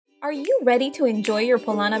Are you ready to enjoy your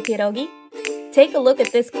Polana pierogi? Take a look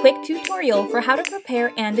at this quick tutorial for how to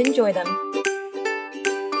prepare and enjoy them.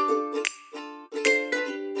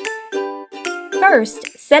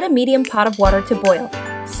 First, set a medium pot of water to boil.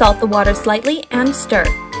 Salt the water slightly and stir.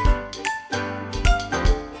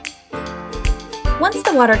 Once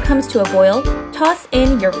the water comes to a boil, toss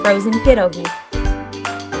in your frozen pierogi.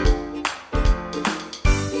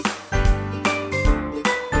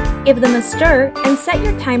 Give them a stir and set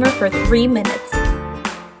your timer for 3 minutes.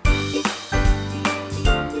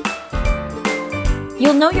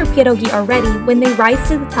 You'll know your pierogi are ready when they rise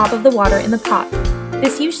to the top of the water in the pot.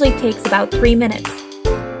 This usually takes about 3 minutes.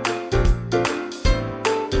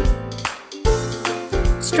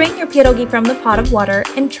 Strain your pierogi from the pot of water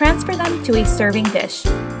and transfer them to a serving dish.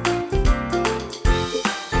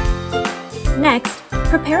 Next,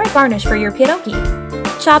 prepare a garnish for your pierogi.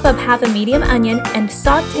 Chop up half a medium onion and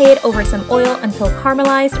sauté it over some oil until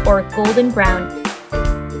caramelized or golden brown.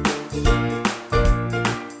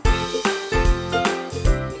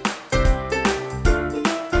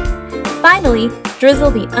 Finally,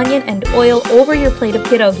 drizzle the onion and oil over your plate of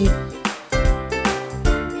pierogi.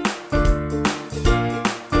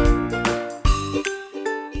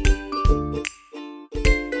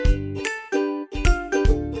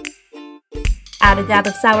 Add a dab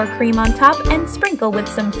of sour cream on top and sprinkle with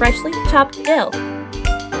some freshly chopped dill.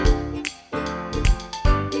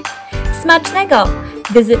 Smacznego!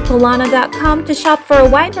 Visit Polana.com to shop for a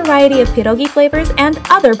wide variety of pierogi flavors and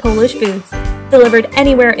other Polish foods, delivered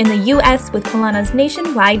anywhere in the US with Polana's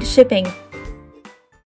nationwide shipping.